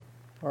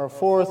Our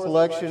fourth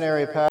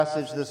lectionary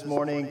passage this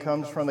morning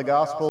comes from the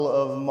Gospel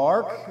of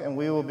Mark, and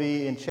we will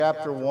be in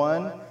chapter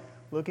 1,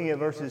 looking at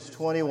verses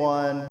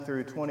 21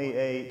 through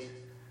 28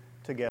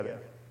 together.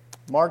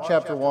 Mark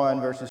chapter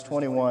 1, verses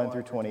 21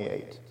 through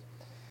 28.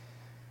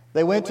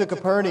 They went to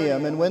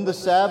Capernaum, and when the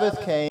Sabbath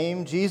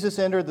came, Jesus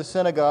entered the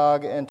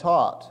synagogue and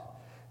taught.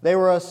 They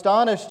were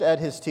astonished at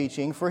his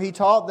teaching, for he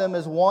taught them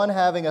as one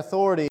having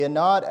authority and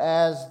not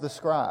as the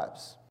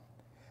scribes.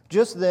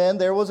 Just then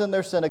there was in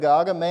their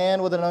synagogue a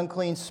man with an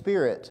unclean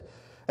spirit,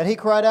 and he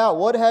cried out,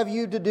 "What have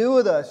you to do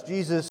with us,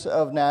 Jesus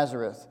of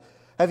Nazareth?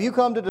 Have you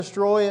come to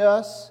destroy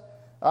us?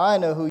 I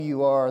know who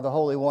you are, the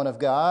Holy One of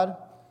God."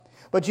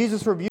 But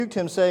Jesus rebuked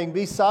him, saying,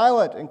 "Be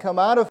silent and come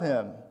out of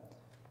him."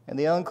 And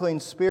the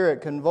unclean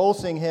spirit,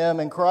 convulsing him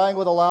and crying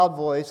with a loud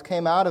voice,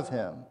 came out of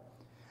him.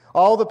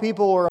 All the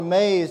people were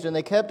amazed, and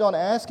they kept on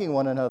asking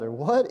one another,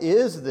 "What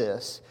is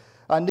this?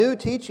 A new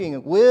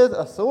teaching with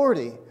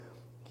authority.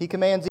 He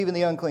commands even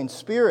the unclean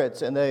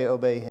spirits, and they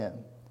obey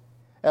him."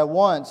 At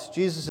once,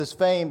 Jesus'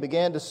 fame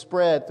began to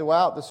spread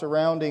throughout the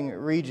surrounding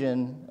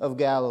region of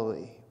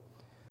Galilee.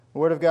 The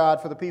word of God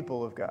for the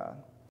people of God.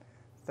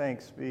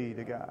 Thanks be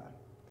to God.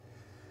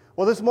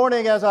 Well, this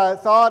morning, as I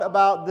thought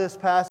about this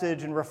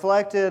passage and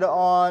reflected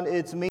on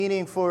its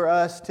meaning for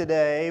us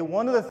today,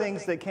 one of the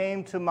things that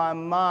came to my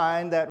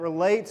mind that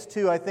relates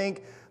to, I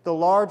think, the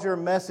larger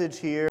message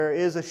here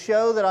is a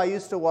show that I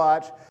used to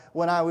watch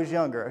when I was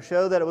younger, a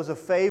show that it was a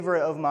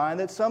favorite of mine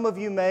that some of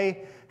you may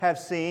have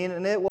seen,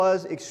 and it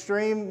was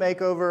Extreme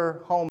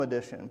Makeover Home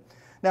Edition.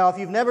 Now, if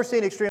you've never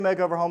seen Extreme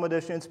Makeover Home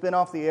Edition, it's been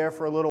off the air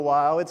for a little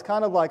while. It's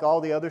kind of like all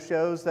the other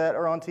shows that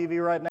are on TV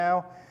right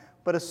now.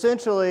 But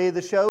essentially,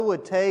 the show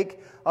would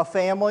take a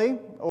family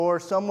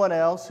or someone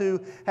else who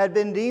had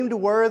been deemed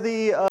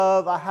worthy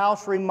of a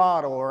house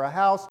remodel or a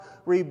house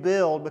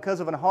rebuild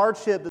because of a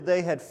hardship that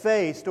they had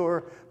faced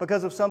or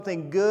because of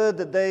something good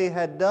that they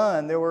had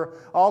done. There were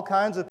all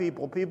kinds of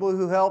people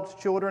who helped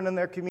children in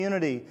their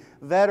community,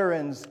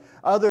 veterans,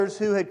 others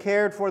who had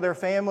cared for their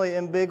family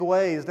in big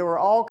ways. There were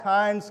all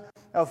kinds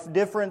of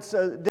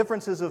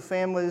differences of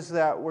families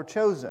that were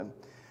chosen.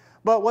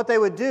 But what they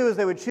would do is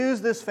they would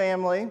choose this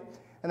family,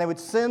 and they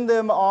would send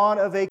them on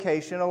a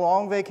vacation, a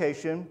long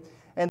vacation,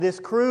 and this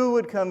crew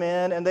would come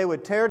in and they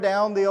would tear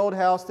down the old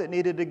house that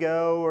needed to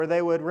go, or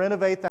they would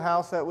renovate the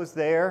house that was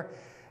there.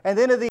 And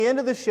then at the end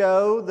of the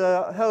show,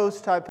 the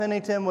host, Ty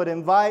Pennington, would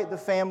invite the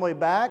family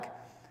back,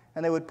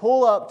 and they would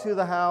pull up to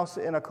the house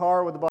in a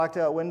car with blacked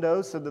out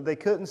windows so that they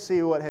couldn't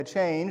see what had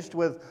changed,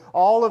 with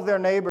all of their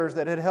neighbors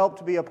that had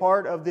helped be a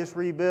part of this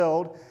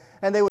rebuild.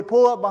 And they would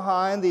pull up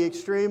behind the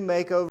Extreme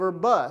Makeover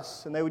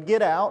bus, and they would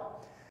get out.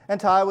 And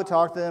Ty would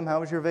talk to them,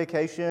 "How was your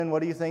vacation?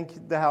 What do you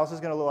think the house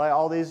is going to look like?"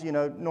 All these,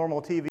 normal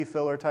TV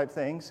filler type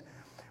things.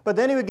 But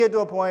then he would get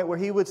to a point where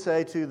he would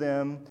say to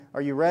them,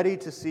 "Are you ready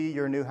to see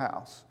your new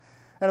house?"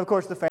 And of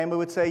course the family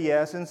would say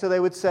yes. And so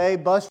they would say,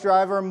 "Bus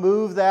driver,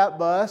 move that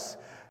bus."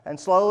 And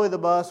slowly the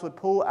bus would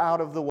pull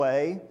out of the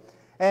way.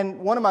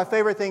 And one of my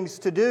favorite things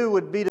to do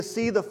would be to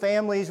see the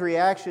family's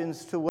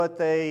reactions to what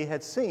they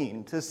had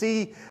seen. To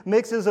see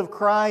mixes of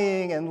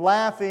crying and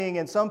laughing,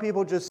 and some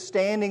people just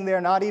standing there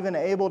not even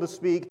able to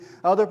speak.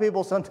 Other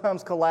people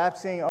sometimes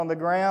collapsing on the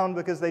ground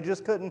because they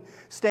just couldn't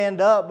stand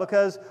up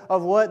because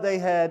of what they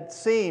had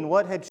seen,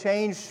 what had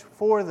changed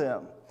for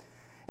them.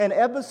 And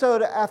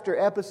episode after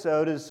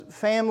episode, as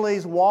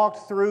families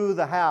walked through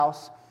the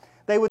house,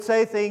 they would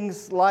say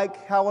things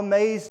like how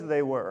amazed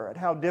they were at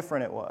how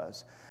different it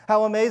was.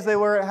 How amazed they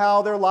were at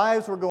how their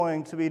lives were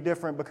going to be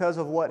different because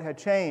of what had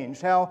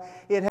changed. How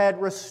it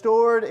had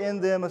restored in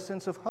them a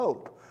sense of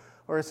hope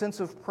or a sense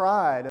of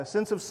pride, a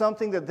sense of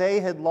something that they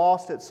had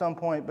lost at some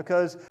point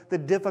because the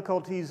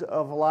difficulties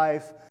of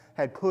life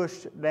had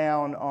pushed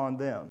down on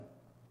them.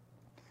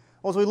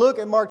 Well, as we look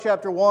at Mark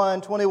chapter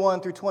 1,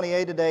 21 through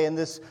 28 today, in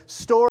this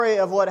story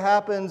of what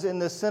happens in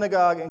this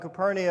synagogue in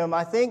Capernaum,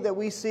 I think that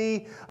we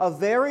see a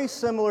very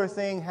similar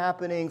thing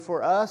happening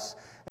for us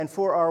and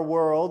for our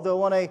world,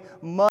 though on a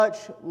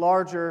much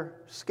larger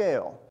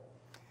scale.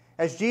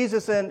 As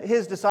Jesus and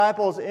his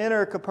disciples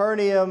enter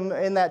Capernaum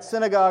in that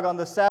synagogue on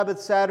the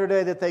Sabbath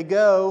Saturday that they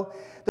go,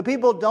 the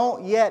people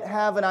don't yet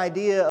have an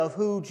idea of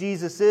who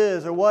Jesus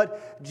is or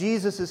what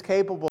Jesus is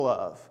capable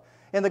of.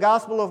 In the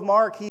Gospel of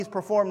Mark, he's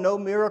performed no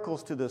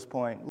miracles to this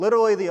point.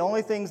 Literally, the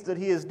only things that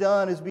he has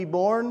done is be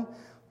born,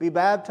 be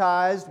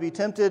baptized, be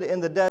tempted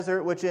in the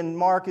desert, which in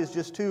Mark is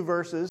just 2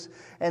 verses,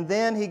 and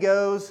then he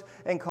goes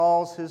and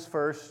calls his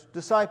first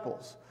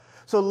disciples.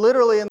 So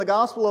literally in the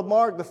Gospel of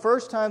Mark, the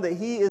first time that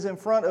he is in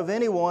front of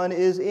anyone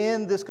is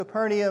in this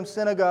Capernaum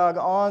synagogue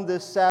on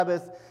this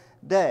Sabbath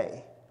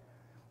day.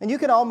 And you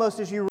can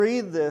almost, as you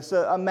read this,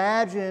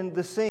 imagine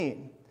the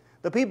scene.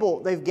 The people,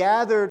 they've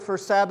gathered for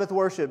Sabbath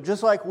worship,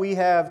 just like we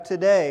have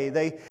today.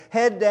 They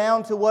head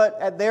down to what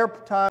at their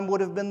time would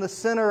have been the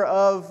center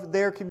of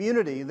their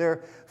community,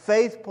 their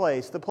faith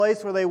place, the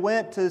place where they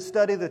went to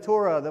study the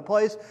Torah, the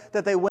place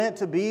that they went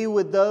to be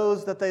with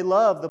those that they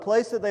love, the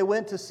place that they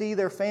went to see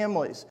their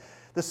families,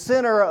 the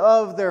center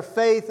of their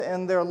faith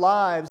and their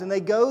lives. And they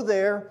go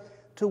there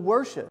to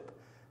worship.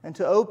 and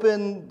to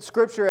open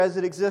Scripture as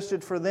it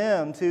existed for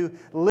them, to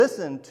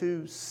listen,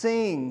 to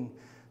sing,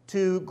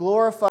 to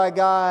glorify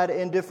God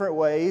in different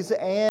ways,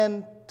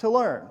 and to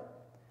learn.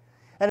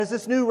 And as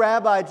this new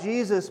rabbi,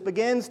 Jesus,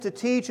 begins to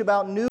teach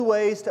about new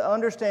ways to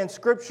understand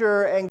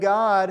Scripture and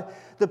God,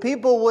 the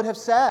people would have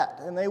sat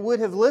and they would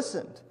have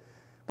listened.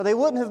 But they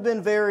wouldn't have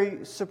been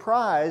very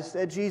surprised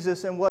at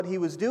Jesus and what he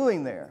was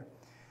doing there.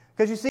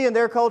 Because you see, in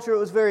their culture, it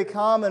was very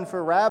common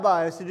for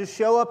rabbis to just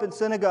show up in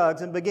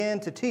synagogues and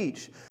begin to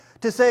teach.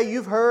 To say,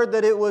 you've heard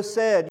that it was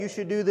said you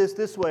should do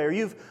this way, or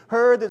you've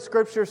heard that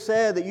Scripture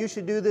said that you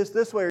should do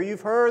this way, or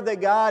you've heard that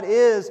God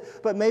is,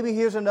 but maybe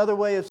here's another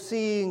way of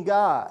seeing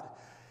God.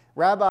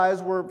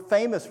 Rabbis were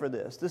famous for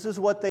this. This is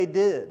what they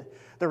did.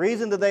 The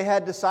reason that they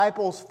had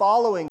disciples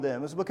following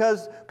them is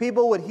because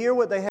people would hear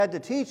what they had to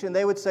teach and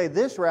they would say,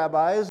 this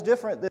rabbi is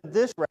different than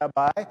this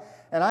rabbi,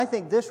 and I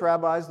think this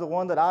rabbi is the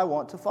one that I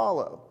want to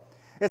follow.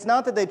 It's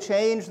not that they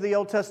changed the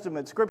Old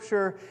Testament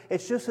Scripture,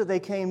 it's just that they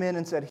came in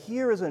and said,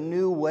 here is a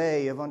new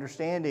way of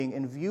understanding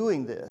and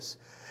viewing this.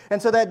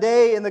 And so that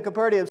day in the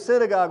Capernaum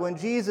synagogue, when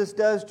Jesus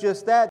does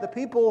just that, the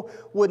people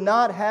would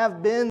not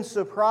have been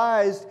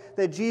surprised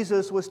that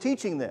Jesus was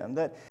teaching them,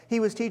 that he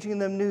was teaching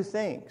them new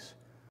things.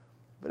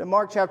 But in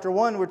Mark chapter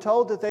 1, we're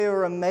told that they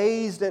are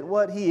amazed at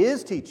what he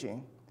is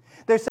teaching.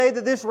 They say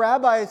that this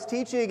rabbi is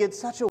teaching in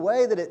such a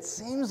way that it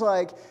seems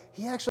like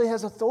he actually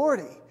has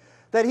authority,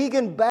 that he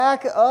can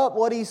back up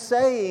what he's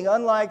saying,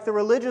 unlike the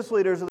religious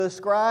leaders or the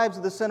scribes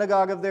of the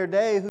synagogue of their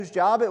day, whose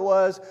job it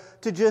was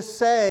to just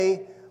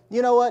say,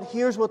 you know what,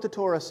 here's what the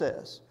Torah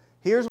says.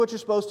 Here's what you're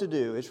supposed to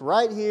do. It's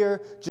right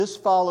here,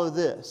 just follow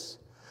this.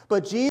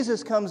 But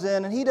Jesus comes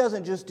in and he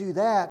doesn't just do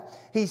that.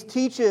 He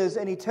teaches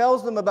and he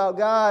tells them about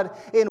God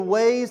in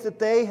ways that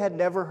they had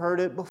never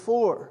heard it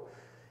before.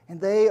 And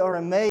they are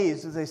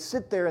amazed as they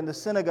sit there in the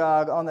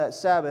synagogue on that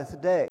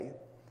Sabbath day.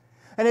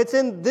 And it's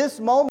in this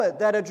moment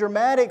that a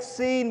dramatic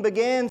scene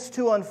begins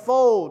to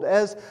unfold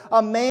as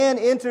a man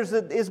enters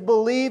that is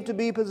believed to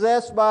be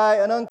possessed by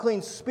an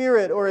unclean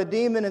spirit or a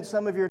demon in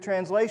some of your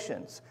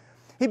translations.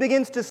 He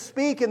begins to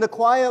speak in the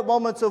quiet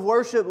moments of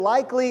worship,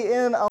 likely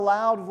in a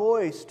loud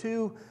voice,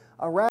 to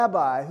a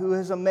rabbi who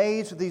has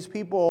amazed these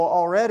people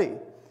already.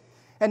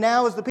 And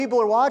now as the people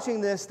are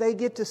watching this, they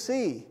get to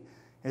see,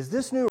 is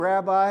this new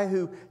rabbi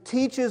who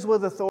teaches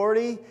with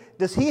authority,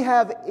 does he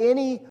have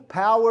any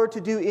power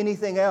to do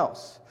anything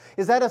else?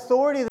 Is that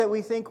authority that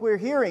we think we're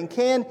hearing?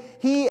 Can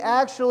he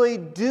actually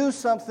do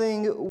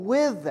something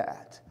with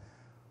that?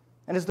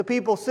 And as the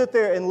people sit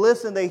there and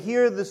listen, they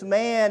hear this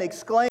man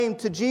exclaim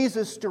to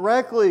Jesus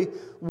directly,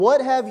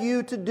 "What have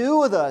you to do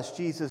with us,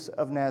 Jesus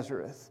of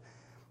Nazareth?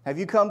 Have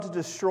you come to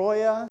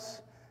destroy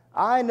us?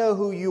 I know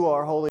who you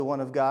are, Holy One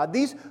of God.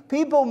 These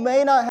people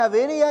may not have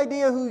any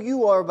idea who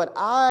you are, but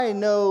I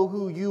know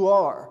who you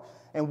are.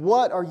 And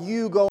what are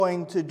you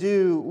going to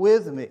do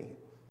with me?"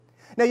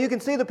 Now you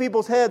can see the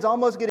people's heads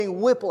almost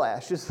getting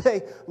whiplash as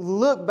they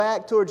look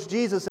back towards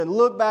Jesus and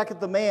look back at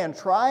the man,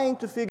 trying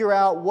to figure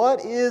out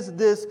what is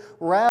this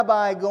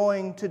rabbi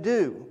going to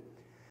do.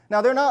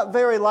 Now, they're not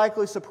very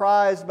likely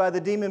surprised by the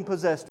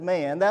demon-possessed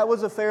man. That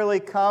was a fairly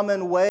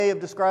common way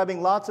of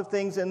describing lots of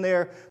things in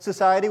their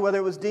society, whether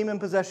it was demon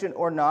possession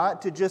or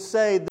not, to just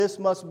say this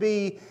must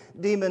be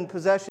demon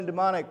possession,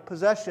 demonic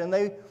possession.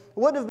 They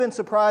wouldn't have been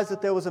surprised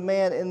that there was a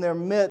man in their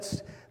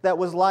midst that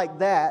was like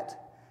that.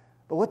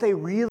 But what they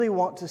really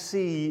want to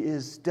see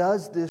is,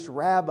 does this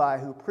rabbi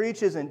who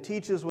preaches and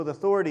teaches with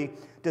authority,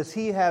 does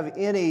he have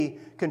any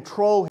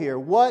control here?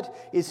 What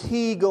is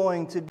he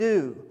going to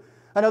do?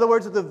 In other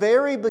words, at the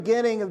very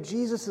beginning of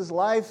Jesus'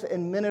 life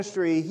and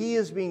ministry, he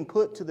is being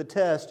put to the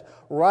test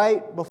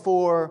right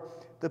before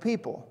the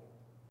people.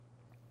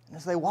 And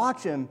as they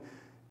watch him,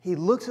 he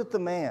looks at the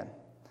man.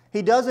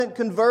 He doesn't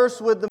converse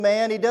with the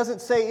man. He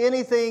doesn't say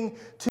anything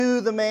to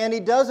the man.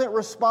 He doesn't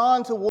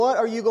respond to what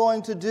are you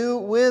going to do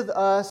with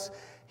us.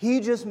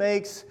 He just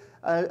makes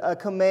a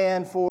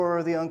command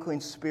for the unclean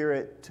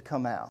spirit to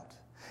come out.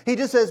 He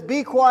just says,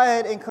 be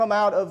quiet and come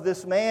out of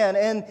this man.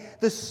 And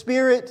the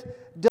spirit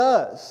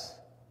does.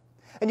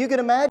 And you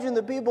can imagine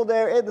the people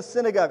there at the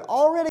synagogue,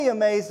 already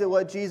amazed at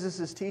what Jesus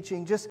is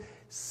teaching, just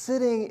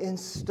sitting in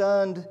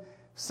stunned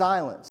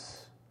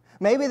silence.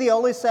 Maybe the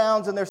only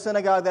sounds in their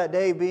synagogue that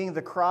day being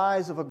the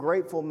cries of a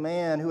grateful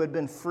man who had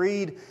been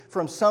freed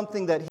from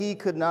something that he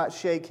could not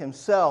shake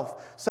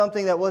himself,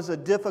 something that was a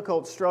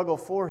difficult struggle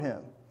for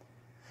him.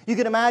 You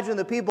can imagine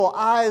the people,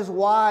 eyes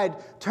wide,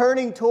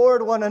 turning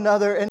toward one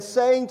another and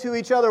saying to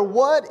each other,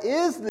 what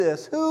is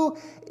this? Who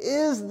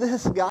is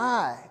this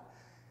guy?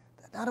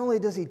 Not only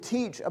does he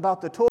teach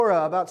about the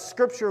Torah, about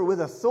Scripture with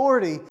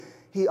authority,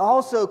 he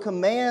also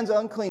commands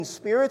unclean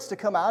spirits to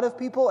come out of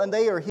people and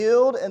they are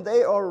healed and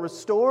they are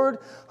restored.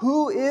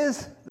 Who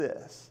is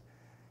this?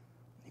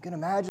 You can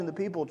imagine the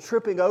people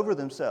tripping over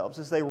themselves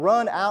as they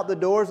run out the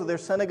doors of their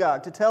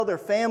synagogue to tell their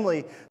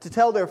family, to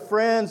tell their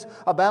friends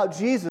about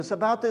Jesus,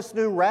 about this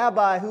new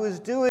rabbi who is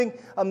doing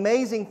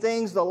amazing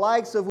things, the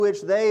likes of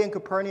which they in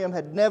Capernaum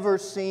had never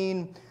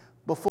seen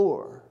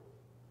before.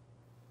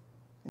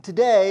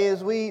 Today,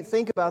 as we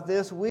think about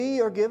this,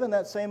 we are given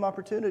that same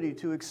opportunity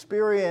to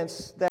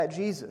experience that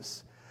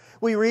Jesus.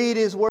 We read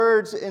His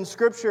words in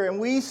Scripture and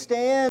we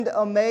stand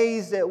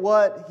amazed at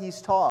what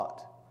He's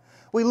taught.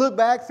 We look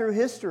back through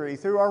history,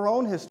 through our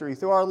own history,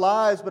 through our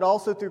lives, but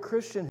also through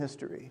Christian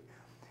history.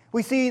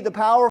 We see the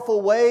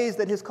powerful ways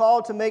that He's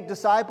called to make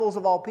disciples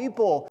of all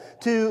people,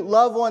 to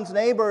love one's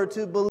neighbor,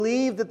 to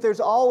believe that there's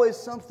always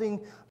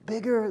something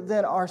bigger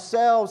than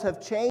ourselves,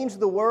 have changed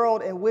the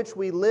world in which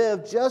we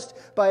live just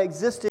by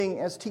existing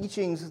as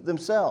teachings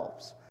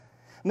themselves.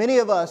 Many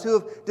of us who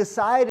have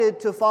decided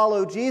to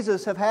follow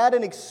Jesus have had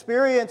an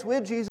experience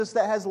with Jesus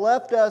that has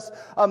left us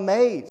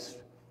amazed.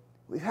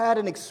 We've had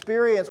an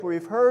experience where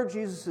we've heard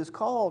Jesus'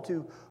 call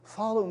to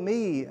follow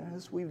me.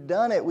 As we've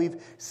done it,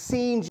 we've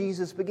seen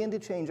Jesus begin to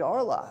change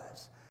our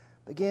lives,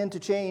 begin to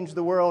change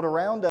the world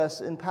around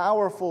us in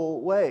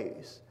powerful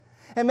ways.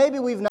 And maybe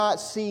we've not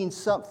seen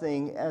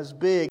something as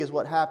big as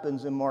what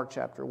happens in Mark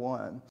chapter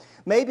 1.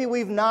 Maybe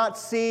we've not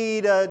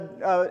seen an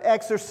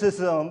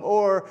exorcism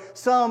or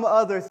some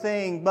other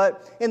thing,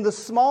 but in the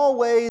small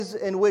ways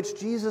in which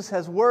Jesus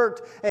has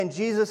worked and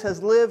Jesus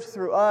has lived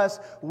through us,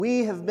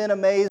 we have been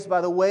amazed by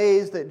the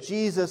ways that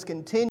Jesus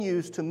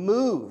continues to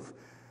move,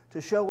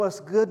 to show us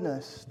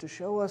goodness, to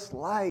show us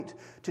light,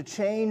 to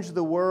change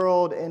the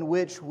world in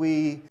which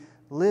we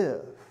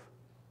live.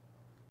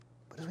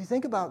 As we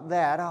think about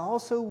that, I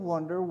also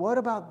wonder, what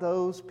about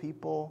those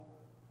people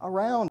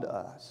around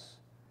us?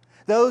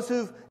 Those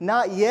who've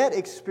not yet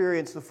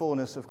experienced the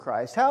fullness of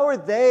Christ. How are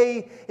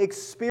they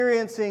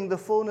experiencing the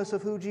fullness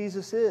of who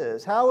Jesus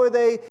is? How are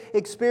they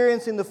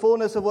experiencing the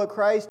fullness of what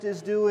Christ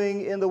is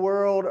doing in the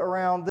world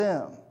around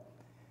them?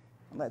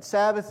 On that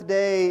Sabbath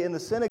day in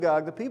the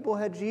synagogue, the people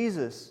had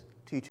Jesus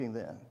teaching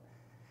them.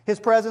 His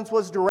presence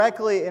was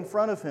directly in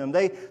front of him.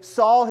 They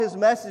saw His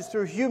message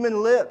through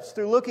human lips,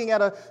 through looking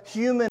at a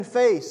human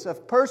face, a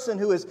person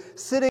who is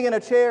sitting in a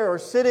chair or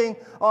sitting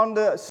on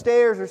the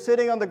stairs or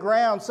sitting on the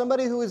ground,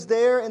 somebody who is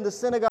there in the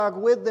synagogue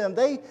with them.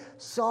 They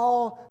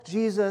saw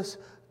Jesus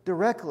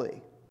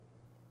directly.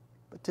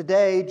 But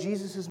today,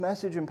 Jesus'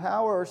 message and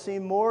power are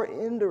seen more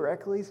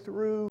indirectly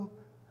through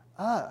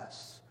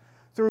us.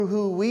 Through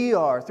who we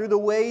are, through the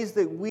ways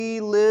that we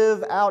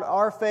live out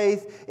our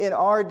faith in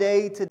our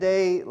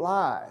day-to-day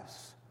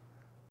lives.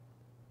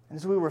 And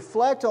as we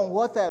reflect on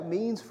what that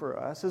means for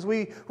us, as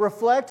we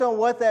reflect on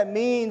what that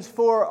means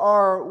for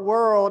our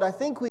world, I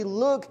think we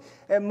look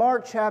at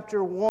Mark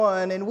chapter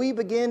 1 and we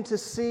begin to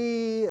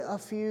see a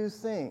few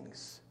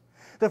things.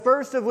 The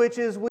first of which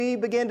is we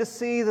begin to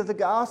see that the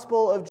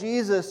gospel of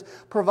Jesus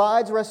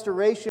provides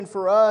restoration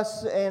for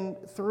us and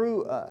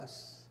through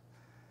us.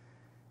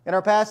 In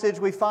our passage,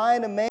 we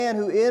find a man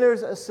who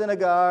enters a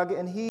synagogue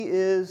and he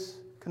is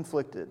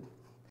conflicted.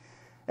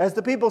 As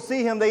the people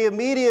see him, they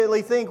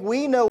immediately think,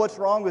 we know what's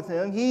wrong with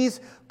him. He's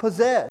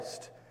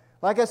possessed.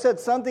 Like I said,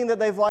 something that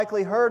they've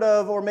likely heard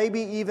of or maybe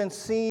even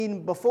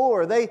seen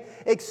before. They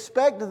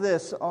expect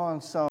this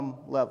on some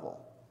level.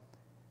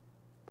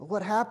 But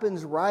what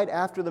happens right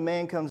after the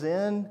man comes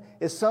in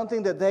is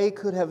something that they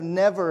could have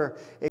never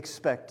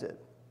expected.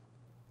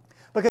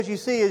 Because you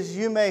see, as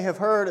you may have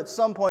heard at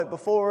some point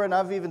before, and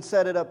I've even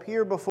said it up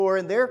here before,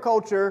 in their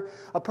culture,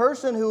 a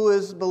person who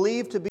is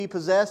believed to be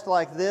possessed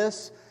like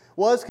this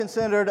was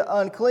considered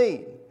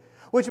unclean,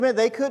 which meant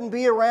they couldn't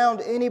be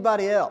around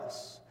anybody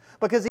else.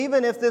 Because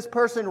even if this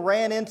person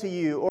ran into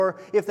you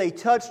or if they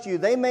touched you,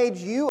 they made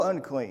you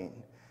unclean.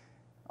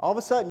 All of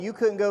a sudden, you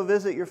couldn't go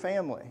visit your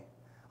family.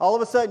 All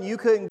of a sudden, you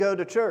couldn't go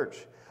to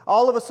church.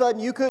 All of a sudden,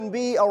 you couldn't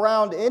be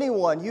around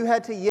anyone. You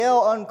had to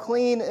yell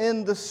unclean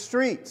in the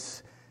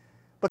streets.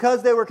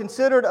 Because they were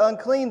considered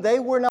unclean, they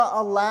were not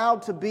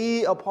allowed to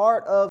be a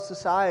part of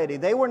society.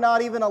 They were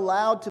not even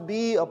allowed to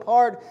be a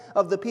part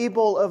of the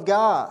people of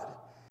God.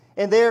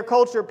 In their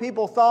culture,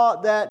 people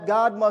thought that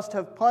God must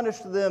have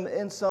punished them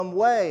in some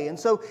way. And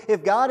so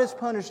if God has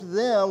punished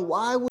them,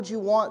 why would you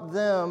want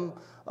them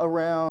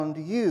around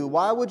you?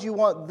 Why would you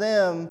want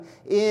them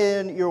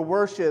in your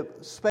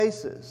worship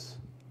spaces?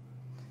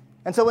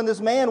 And so when this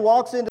man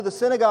walks into the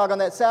synagogue on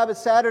that Sabbath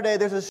Saturday,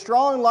 there's a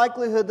strong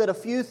likelihood that a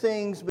few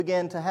things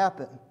begin to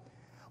happen.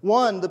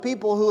 One, the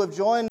people who have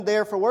joined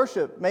there for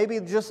worship, maybe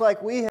just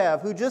like we have,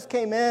 who just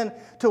came in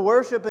to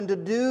worship and to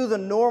do the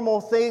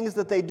normal things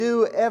that they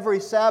do every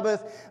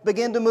Sabbath,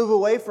 begin to move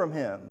away from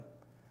him.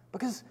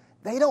 Because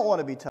they don't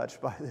want to be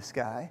touched by this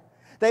guy.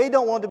 They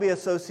don't want to be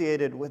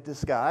associated with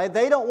this guy.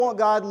 They don't want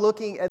God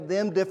looking at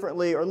them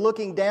differently or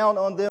looking down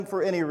on them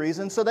for any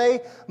reason. So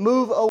they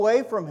move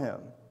away from him.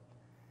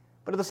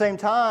 But at the same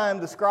time,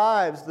 the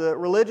scribes, the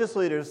religious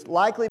leaders,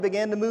 likely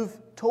began to move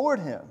toward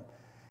him,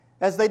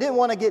 as they didn't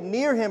want to get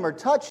near him or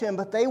touch him,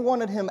 but they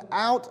wanted him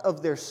out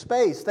of their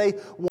space. They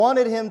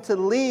wanted him to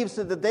leave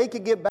so that they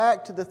could get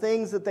back to the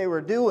things that they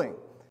were doing.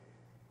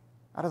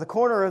 Out of the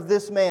corner of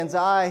this man's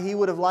eye, he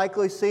would have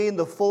likely seen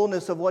the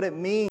fullness of what it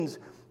means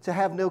to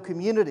have no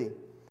community,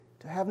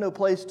 to have no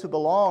place to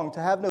belong,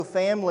 to have no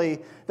family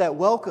that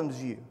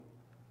welcomes you.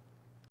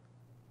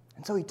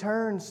 And so he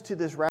turns to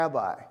this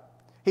rabbi,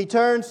 He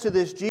turns to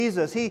this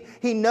Jesus.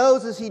 He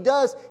knows as he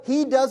does,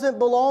 he doesn't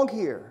belong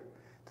here,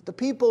 that the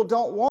people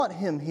don't want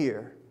him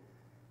here.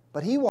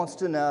 But he wants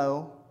to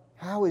know,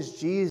 how is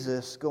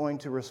Jesus going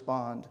to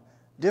respond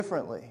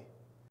differently?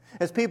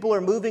 As people are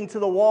moving to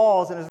the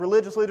walls and as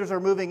religious leaders are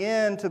moving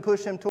in to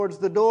push him towards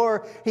the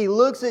door, he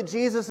looks at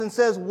Jesus and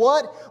says,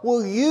 "What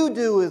will you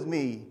do with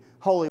me,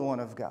 Holy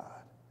One of God?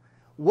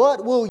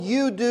 What will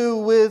you do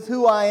with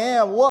who I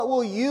am? What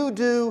will you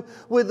do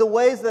with the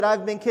ways that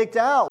I've been kicked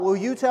out? Will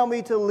you tell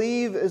me to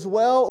leave as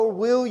well, or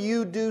will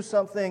you do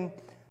something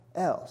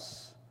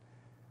else?"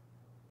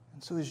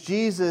 So as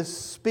Jesus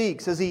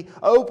speaks, as he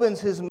opens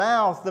his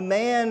mouth, the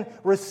man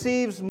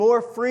receives more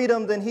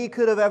freedom than he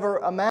could have ever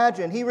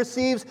imagined. He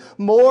receives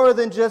more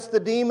than just the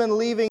demon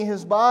leaving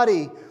his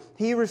body.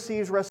 He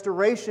receives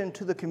restoration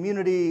to the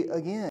community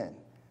again.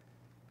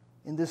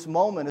 In this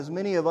moment, as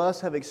many of us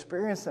have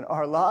experienced in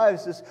our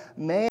lives, this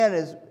man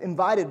is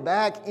invited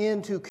back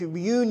into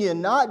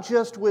communion, not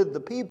just with the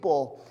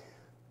people,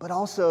 but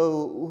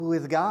also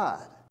with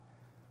God.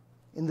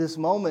 In this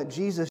moment,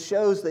 Jesus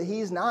shows that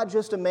he's not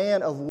just a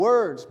man of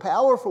words,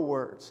 powerful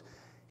words.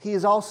 He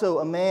is also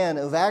a man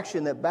of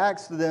action that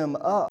backs them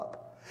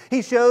up.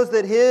 He shows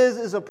that his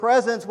is a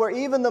presence where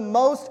even the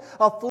most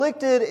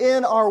afflicted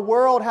in our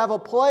world have a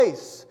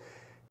place.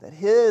 That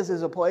his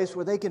is a place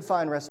where they can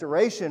find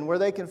restoration, where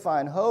they can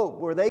find hope,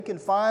 where they can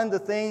find the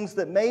things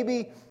that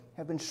maybe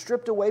have been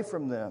stripped away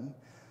from them,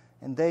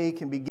 and they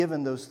can be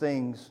given those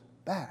things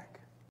back.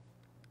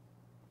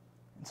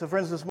 So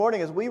friends, this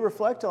morning as we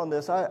reflect on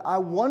this, I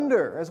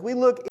wonder, as we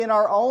look in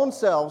our own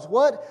selves,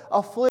 what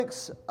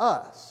afflicts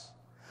us?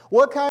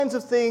 What kinds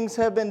of things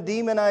have been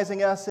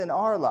demonizing us in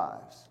our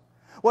lives?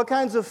 What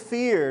kinds of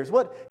fears?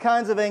 What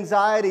kinds of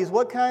anxieties?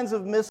 What kinds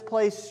of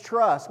misplaced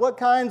trust? What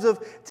kinds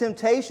of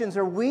temptations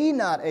are we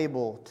not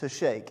able to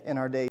shake in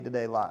our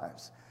day-to-day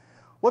lives?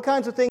 What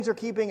kinds of things are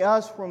keeping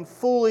us from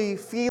fully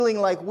feeling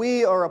like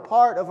we are a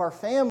part of our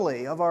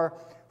family, of our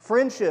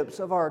friendships,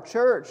 of our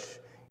church,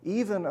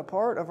 even a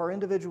part of our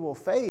individual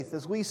faith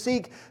as we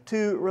seek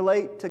to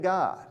relate to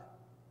God?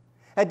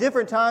 At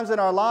different times in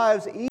our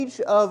lives,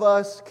 each of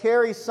us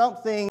carries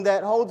something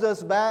that holds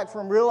us back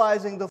from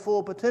realizing the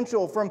full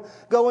potential, from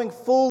going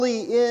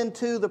fully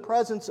into the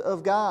presence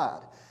of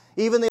God.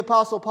 Even the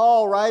Apostle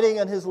Paul, writing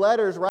in his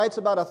letters, writes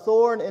about a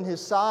thorn in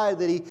his side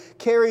that he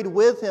carried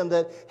with him,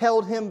 that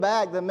held him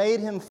back, that made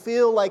him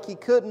feel like he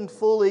couldn't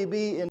fully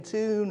be in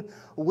tune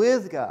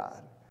with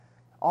God.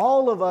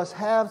 All of us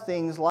have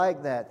things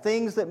like that,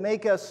 things that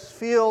make us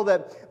feel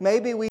that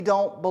maybe we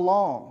don't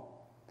belong.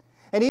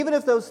 And even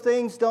if those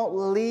things don't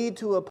lead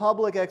to a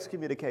public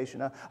excommunication,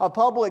 a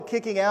public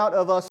kicking out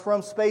of us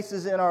from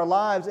spaces in our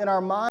lives, in our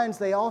minds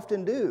they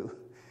often do.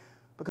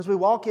 Because we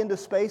walk into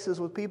spaces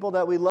with people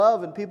that we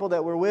love and people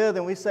that we're with,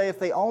 and we say, if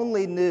they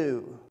only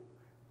knew,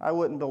 I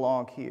wouldn't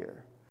belong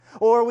here.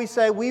 Or we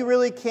say, we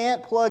really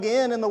can't plug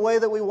in the way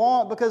that we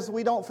want because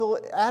we don't feel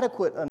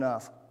adequate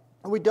enough.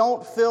 We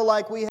don't feel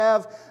like we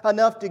have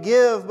enough to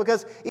give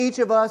because each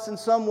of us in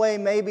some way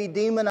may be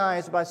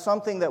demonized by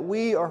something that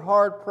we are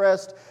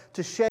hard-pressed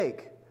to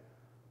shake.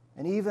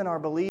 And even our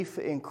belief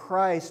in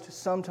Christ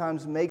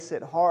sometimes makes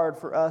it hard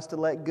for us to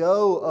let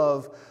go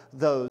of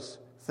those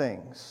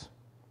things.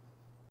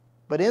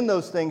 But in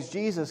those things,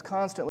 Jesus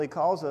constantly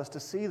calls us to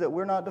see that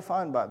we're not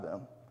defined by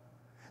them.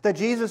 That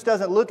Jesus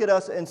doesn't look at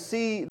us and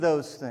see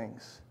those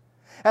things.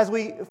 As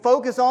we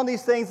focus on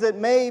these things that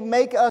may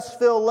make us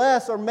feel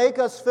less or make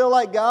us feel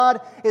like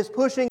God is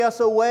pushing us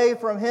away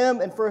from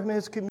Him and from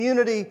His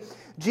community,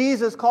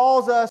 Jesus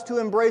calls us to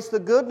embrace the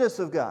goodness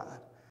of God,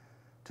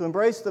 to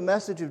embrace the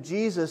message of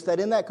Jesus that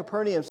in that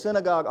Capernaum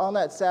synagogue on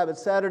that Sabbath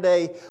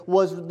Saturday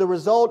was the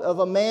result of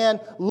a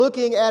man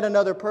looking at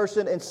another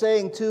person and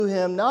saying to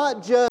him,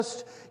 not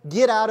just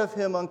get out of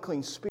him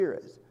unclean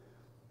spirit,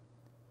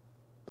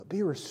 but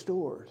be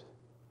restored.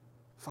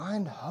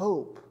 Find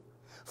hope.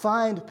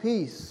 Find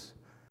peace.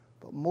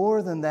 But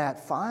more than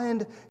that,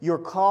 find your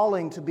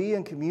calling to be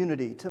in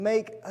community, to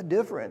make a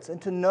difference,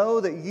 and to know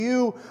that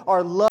you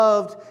are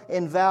loved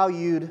and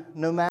valued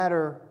no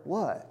matter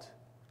what.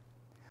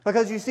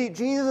 Because you see,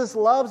 Jesus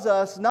loves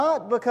us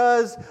not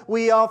because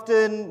we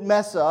often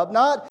mess up,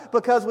 not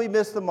because we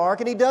miss the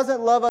mark, and He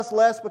doesn't love us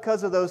less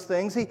because of those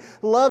things. He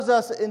loves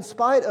us in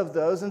spite of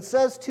those and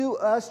says to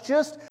us,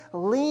 just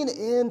lean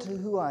into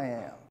who I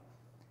am.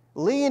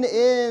 Lean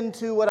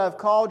into what I've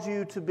called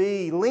you to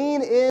be.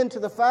 Lean into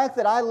the fact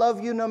that I love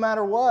you no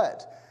matter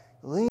what.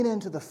 Lean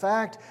into the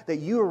fact that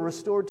you are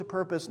restored to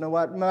purpose no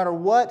matter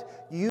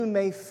what you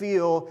may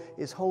feel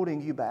is holding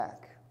you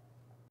back.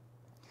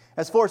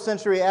 As 4th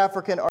century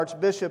African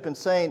Archbishop and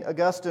Saint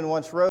Augustine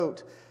once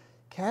wrote,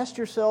 cast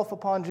yourself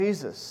upon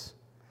Jesus.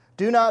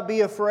 Do not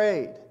be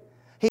afraid.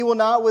 He will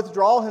not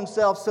withdraw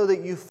Himself so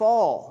that you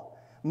fall.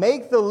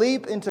 Make the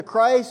leap into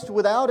Christ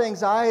without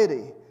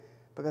anxiety.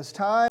 Because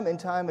time and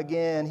time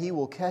again, He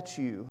will catch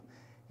you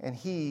and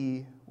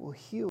He will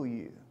heal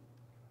you.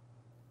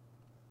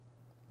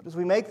 But as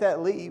we make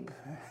that leap,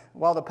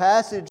 While the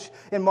passage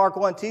in Mark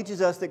 1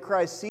 teaches us that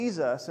Christ sees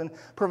us and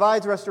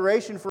provides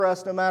restoration for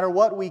us no matter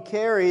what we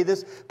carry,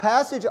 this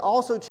passage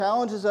also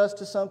challenges us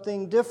to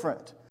something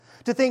different.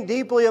 To think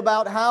deeply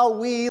about how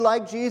we,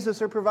 like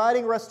Jesus, are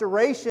providing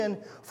restoration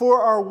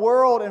for our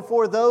world and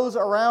for those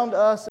around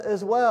us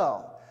as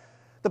well.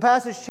 The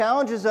passage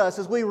challenges us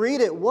as we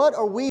read it. What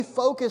are we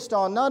focused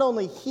on, not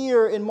only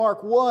here in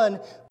Mark 1,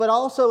 but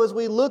also as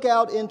we look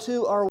out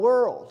into our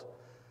world?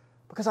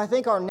 Because I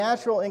think our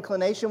natural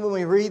inclination when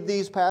we read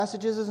these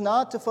passages is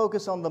not to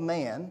focus on the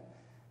man,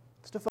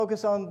 it's to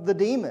focus on the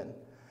demon.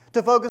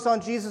 To focus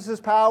on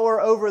Jesus'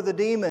 power over the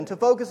demon. To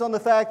focus on the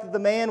fact that the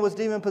man was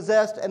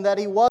demon-possessed and that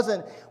he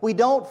wasn't. We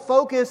don't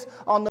focus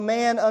on the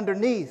man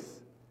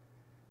underneath.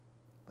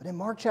 But in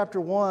Mark chapter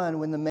 1,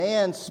 when the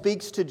man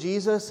speaks to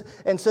Jesus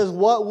and says,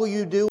 "What will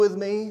you do with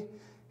me?"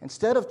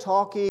 Instead of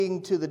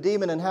talking to the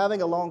demon and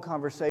having a long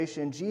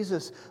conversation,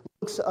 Jesus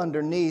looks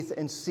underneath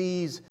and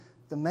sees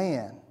the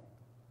man.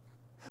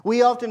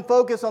 We often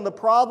focus on the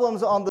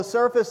problems on the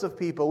surface of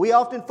people. We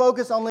often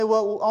focus only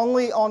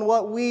on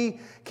what we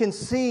can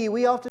see.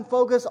 We often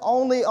focus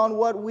only on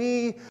what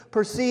we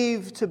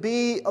perceive to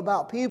be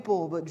about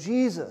people. But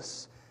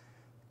Jesus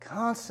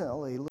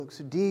constantly looks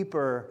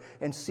deeper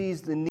and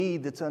sees the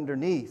need that's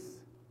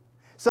underneath.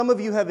 Some of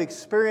you have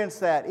experienced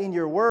that in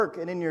your work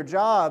and in your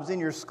jobs, in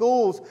your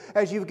schools,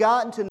 as you've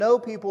gotten to know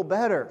people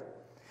better.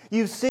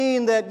 You've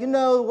seen that,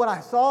 what I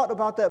thought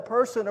about that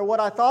person or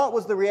what I thought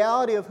was the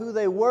reality of who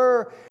they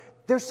were,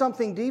 there's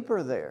something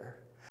deeper there.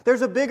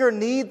 There's a bigger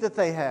need that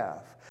they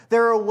have.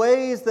 There are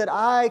ways that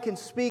I can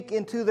speak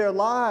into their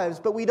lives,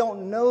 but we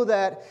don't know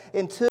that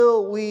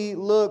until we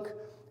look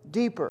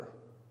deeper.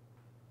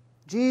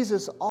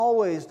 Jesus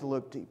always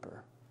looked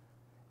deeper.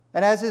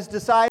 And as His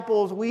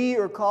disciples, we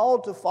are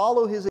called to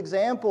follow His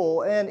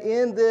example. And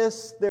in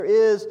this, there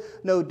is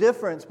no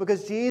difference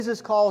because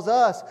Jesus calls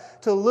us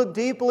to look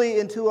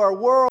deeply into our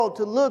world,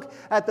 to look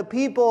at the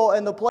people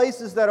and the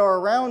places that are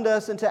around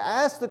us, and to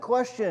ask the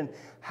question,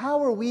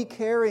 how are we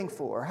caring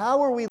for? How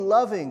are we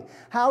loving?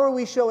 How are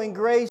we showing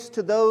grace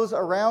to those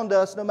around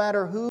us, no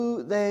matter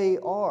who they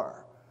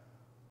are?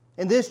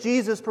 In this,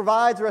 Jesus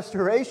provides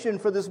restoration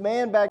for this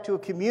man back to a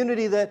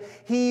community that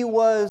he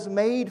was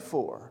made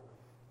for.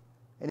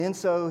 And in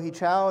so, He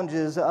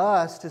challenges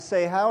us to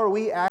say, how are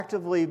we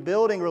actively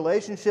building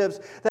relationships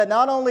that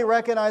not only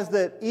recognize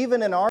that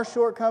even in our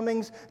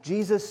shortcomings,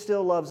 Jesus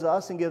still loves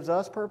us and gives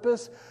us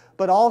purpose,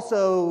 but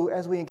also,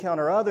 as we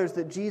encounter others,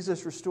 that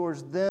Jesus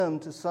restores them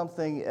to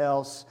something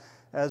else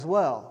as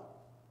well.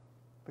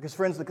 Because,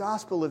 friends, the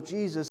gospel of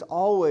Jesus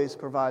always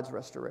provides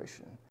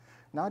restoration,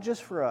 not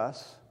just for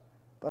us,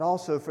 but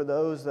also for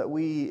those that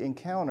we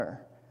encounter.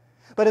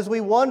 But as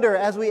we wonder,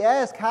 as we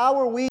ask, how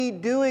are we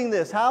doing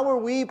this? How are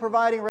we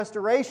providing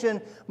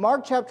restoration?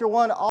 Mark chapter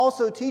 1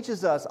 also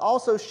teaches us,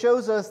 also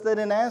shows us that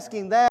in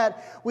asking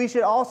that, we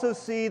should also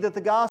see that the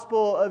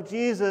gospel of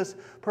Jesus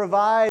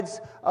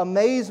provides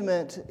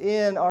amazement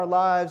in our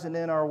lives and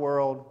in our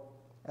world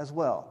as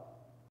well.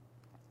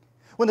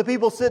 When the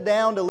people sit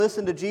down to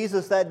listen to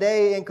Jesus that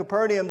day in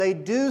Capernaum, they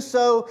do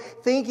so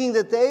thinking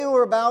that they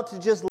were about to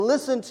just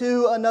listen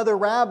to another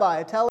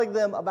rabbi telling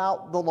them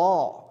about the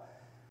law.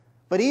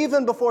 But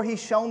even before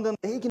He's shown them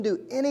that He can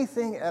do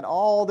anything at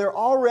all, they're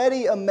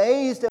already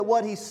amazed at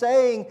what He's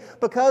saying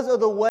because of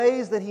the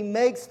ways that He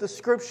makes the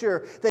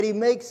Scripture, that He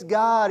makes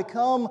God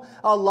come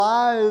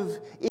alive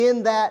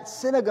in that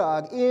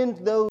synagogue,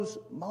 in those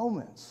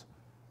moments.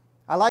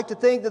 I like to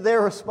think that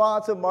their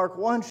response in Mark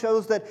 1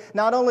 shows that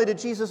not only did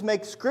Jesus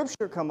make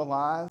Scripture come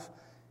alive,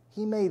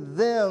 He made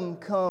them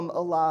come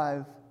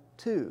alive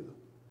too.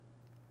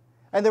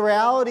 And the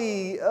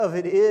reality of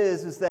it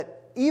is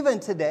that even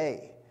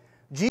today,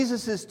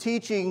 Jesus'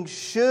 teaching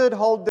should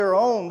hold their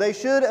own. They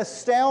should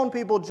astound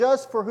people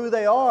just for who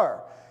they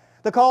are.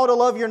 The call to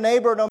love your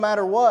neighbor no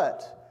matter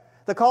what.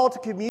 The call to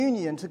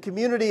communion, to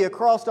community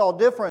across all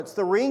difference.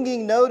 The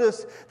ringing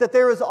notice that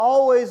there is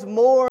always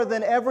more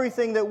than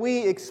everything that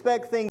we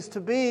expect things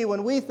to be.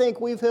 When we think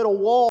we've hit a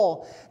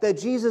wall, that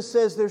Jesus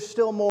says there's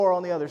still more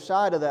on the other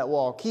side of that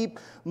wall. Keep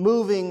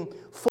moving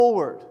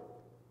forward.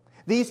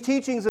 These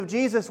teachings of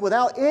Jesus,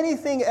 without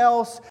anything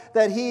else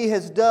that He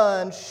has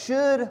done,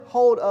 should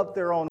hold up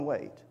their own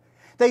weight.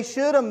 They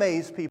should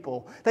amaze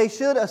people. They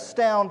should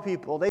astound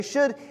people. They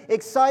should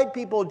excite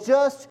people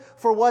just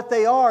for what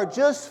they are,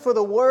 just for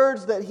the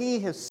words that He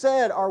has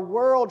said. Our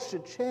world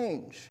should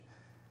change.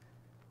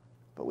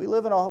 But we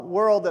live in a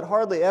world that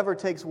hardly ever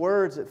takes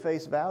words at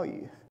face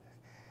value.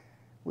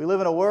 We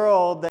live in a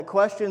world that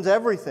questions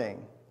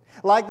everything.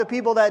 Like the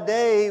people that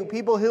day,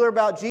 people hear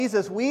about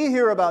Jesus, we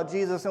hear about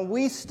Jesus, and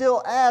we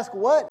still ask,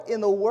 what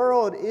in the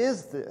world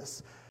is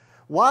this?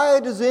 Why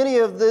does any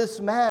of this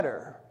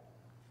matter?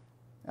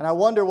 And I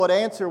wonder what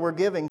answer we're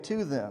giving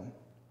to them.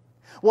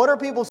 What are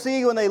people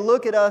seeing when they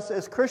look at us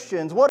as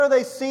Christians? What are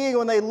they seeing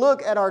when they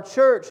look at our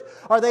church?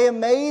 Are they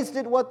amazed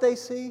at what they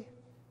see?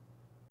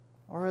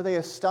 Or are they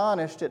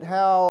astonished at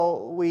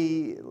how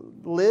we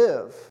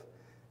live,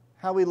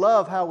 how we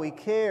love, how we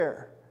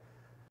care?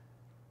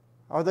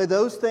 Are they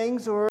those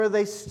things, or are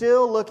they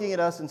still looking at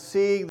us and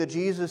seeing the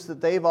Jesus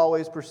that they've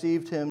always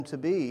perceived him to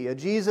be? A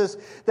Jesus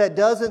that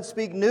doesn't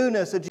speak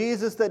newness, a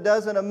Jesus that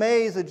doesn't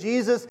amaze, a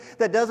Jesus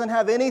that doesn't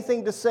have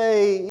anything to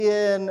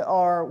say in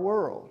our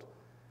world.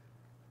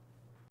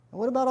 And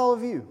what about all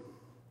of you?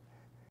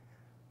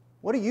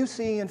 What are you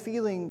seeing and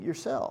feeling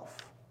yourself?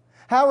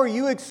 How are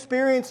you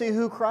experiencing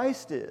who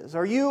Christ is?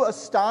 Are you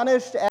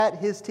astonished at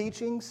his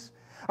teachings?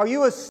 Are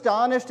you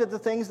astonished at the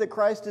things that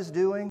Christ is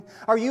doing?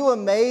 Are you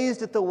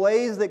amazed at the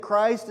ways that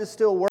Christ is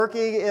still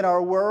working in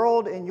our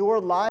world, in your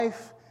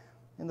life,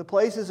 in the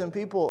places and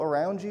people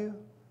around you?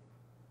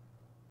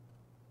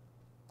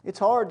 It's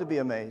hard to be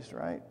amazed,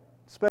 right?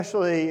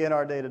 Especially in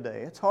our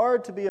day-to-day. It's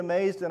hard to be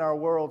amazed in our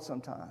world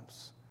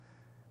sometimes.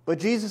 But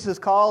Jesus'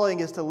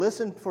 calling is to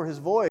listen for his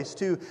voice,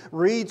 to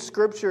read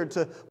Scripture,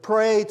 to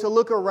pray, to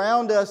look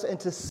around us and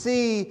to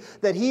see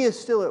that he is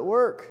still at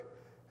work.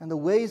 And the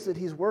ways that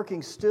he's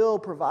working still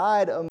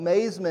provide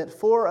amazement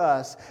for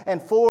us and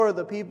for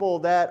the people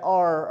that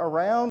are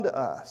around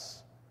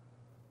us.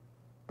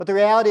 But the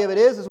reality of it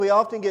is we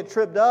often get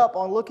tripped up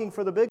on looking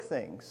for the big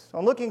things,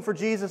 on looking for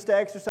Jesus to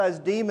exorcise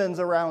demons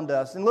around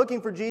us, and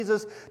looking for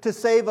Jesus to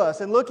save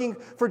us, and looking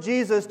for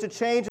Jesus to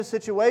change a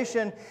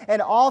situation.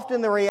 And often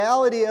the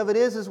reality of it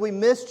is we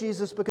miss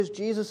Jesus because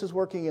Jesus is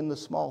working in the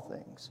small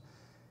things,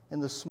 in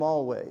the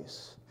small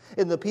ways.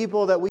 In the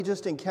people that we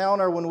just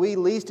encounter when we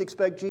least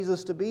expect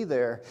Jesus to be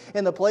there.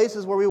 In the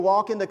places where we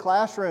walk into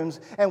classrooms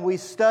and we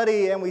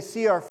study and we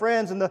see our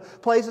friends. In the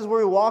places where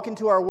we walk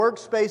into our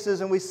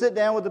workspaces and we sit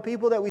down with the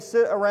people that we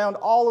sit around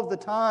all of the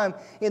time.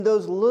 In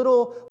those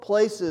little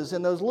places,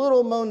 in those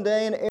little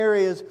mundane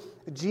areas,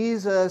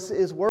 Jesus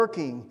is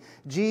working.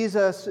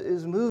 Jesus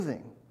is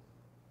moving.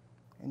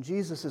 And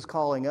Jesus is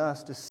calling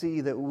us to see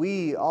that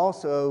we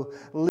also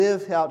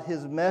live out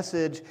his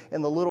message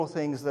in the little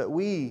things that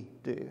we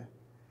do.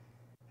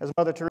 As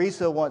Mother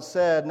Teresa once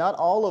said, not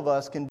all of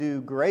us can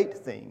do great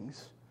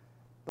things,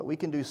 but we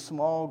can do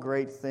small,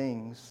 great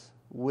things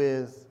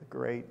with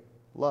great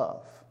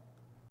love.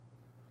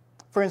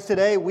 Friends,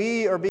 today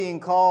we are being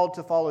called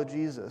to follow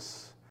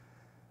Jesus,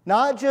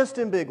 not just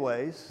in big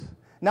ways,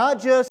 not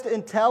just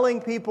in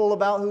telling people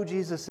about who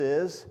Jesus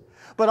is,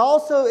 but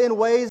also in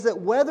ways that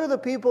whether the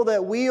people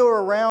that we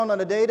are around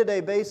on a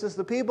day-to-day basis,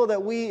 the people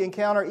that we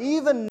encounter,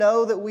 even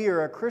know that we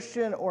are a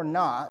Christian or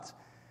not,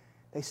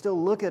 they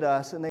still look at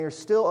us and they are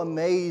still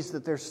amazed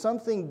that there's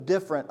something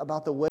different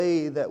about the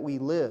way that we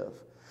live.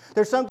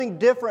 There's something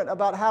different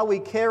about how we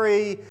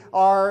carry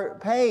our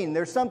pain.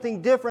 There's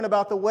something different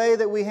about the way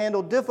that we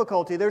handle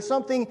difficulty. There's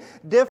something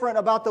different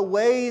about the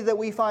way that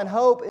we find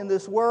hope in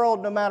this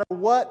world no matter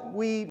what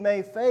we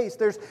may face.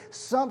 There's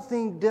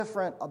something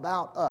different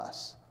about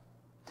us.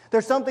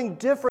 There's something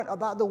different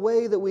about the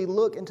way that we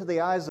look into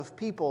the eyes of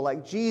people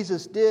like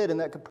Jesus did in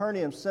that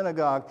Capernaum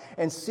synagogue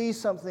and see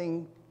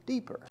something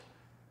deeper.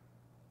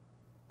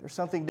 There's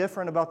something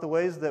different about the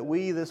ways that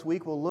we this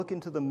week will look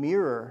into the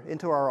mirror,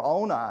 into our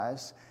own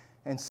eyes,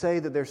 and say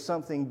that there's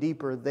something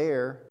deeper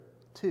there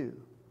too.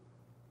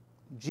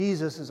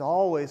 Jesus is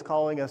always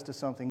calling us to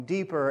something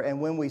deeper, and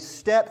when we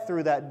step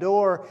through that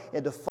door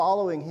into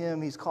following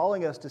him, he's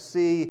calling us to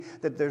see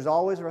that there's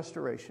always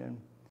restoration,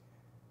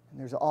 and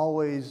there's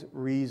always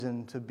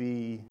reason to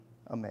be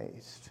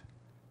amazed.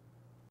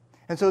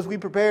 And so as we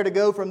prepare to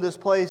go from this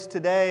place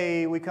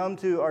today, we come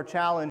to our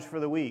challenge for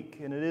the week,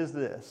 and it is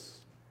this.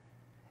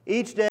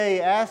 Each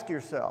day, ask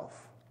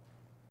yourself,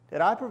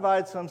 did I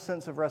provide some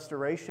sense of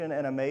restoration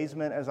and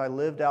amazement as I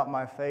lived out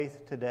my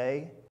faith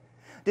today?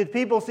 Did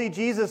people see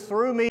Jesus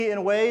through me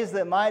in ways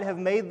that might have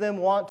made them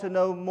want to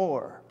know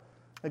more?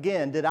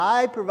 Again, did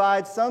I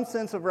provide some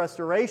sense of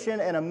restoration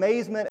and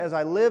amazement as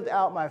I lived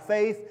out my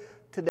faith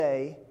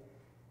today?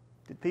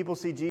 Did people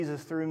see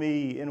Jesus through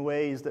me in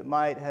ways that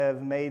might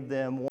have made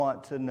them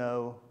want to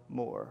know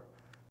more?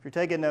 If you're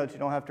taking notes, you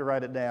don't have to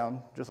write it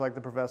down. Just like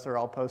the professor,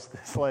 I'll post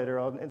this later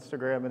on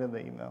Instagram and in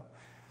the email.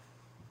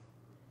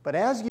 But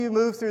as you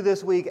move through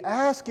this week,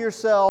 ask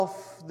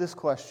yourself this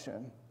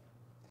question.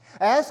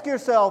 Ask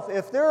yourself,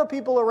 if there are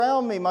people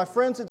around me, my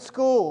friends at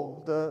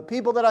school, the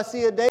people that I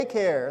see at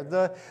daycare,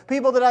 the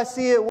people that I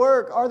see at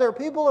work, are there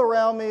people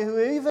around me who,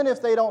 even if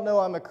they don't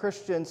know I'm a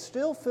Christian,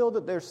 still feel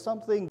that there's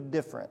something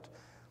different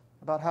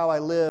about how I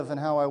live and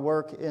how I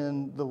work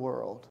in the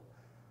world?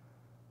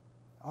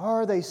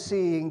 Are they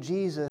seeing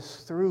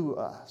Jesus through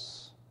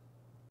us?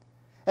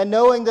 And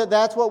knowing that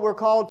that's what we're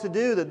called to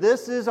do, that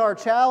this is our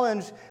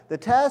challenge, the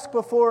task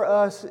before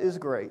us is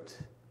great.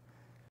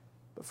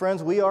 But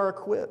friends, we are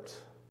equipped.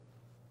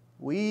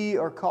 We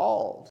are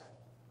called.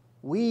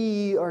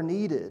 We are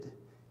needed.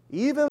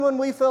 Even when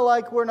we feel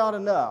like we're not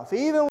enough,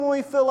 even when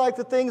we feel like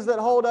the things that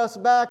hold us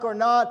back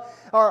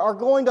are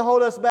going to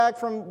hold us back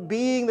from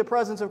being the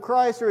presence of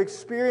Christ or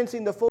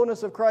experiencing the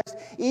fullness of Christ,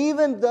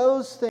 even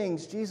those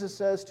things, Jesus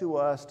says to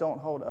us,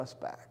 don't hold us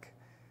back.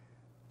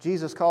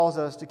 Jesus calls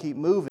us to keep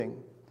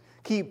moving,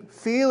 keep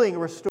feeling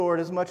restored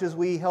as much as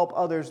we help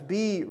others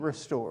be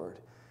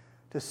restored,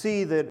 to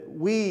see that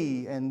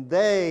we and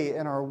they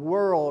and our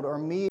world are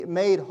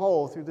made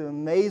whole through the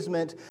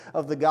amazement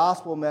of the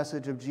gospel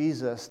message of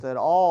Jesus, that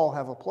all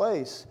have a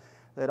place,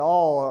 that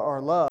all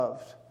are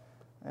loved,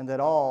 and that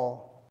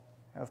all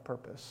have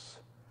purpose.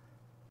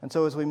 And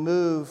so as we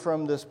move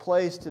from this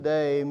place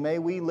today, may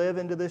we live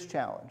into this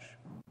challenge.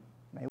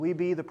 May we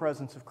be the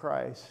presence of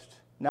Christ,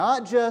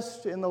 not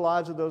just in the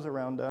lives of those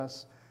around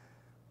us,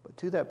 but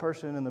to that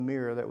person in the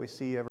mirror that we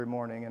see every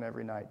morning and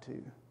every night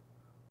too.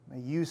 May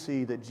you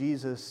see that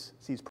Jesus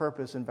sees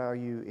purpose and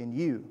value in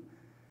you.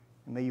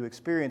 And may you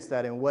experience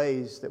that in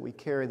ways that we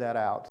carry that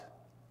out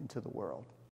into the world.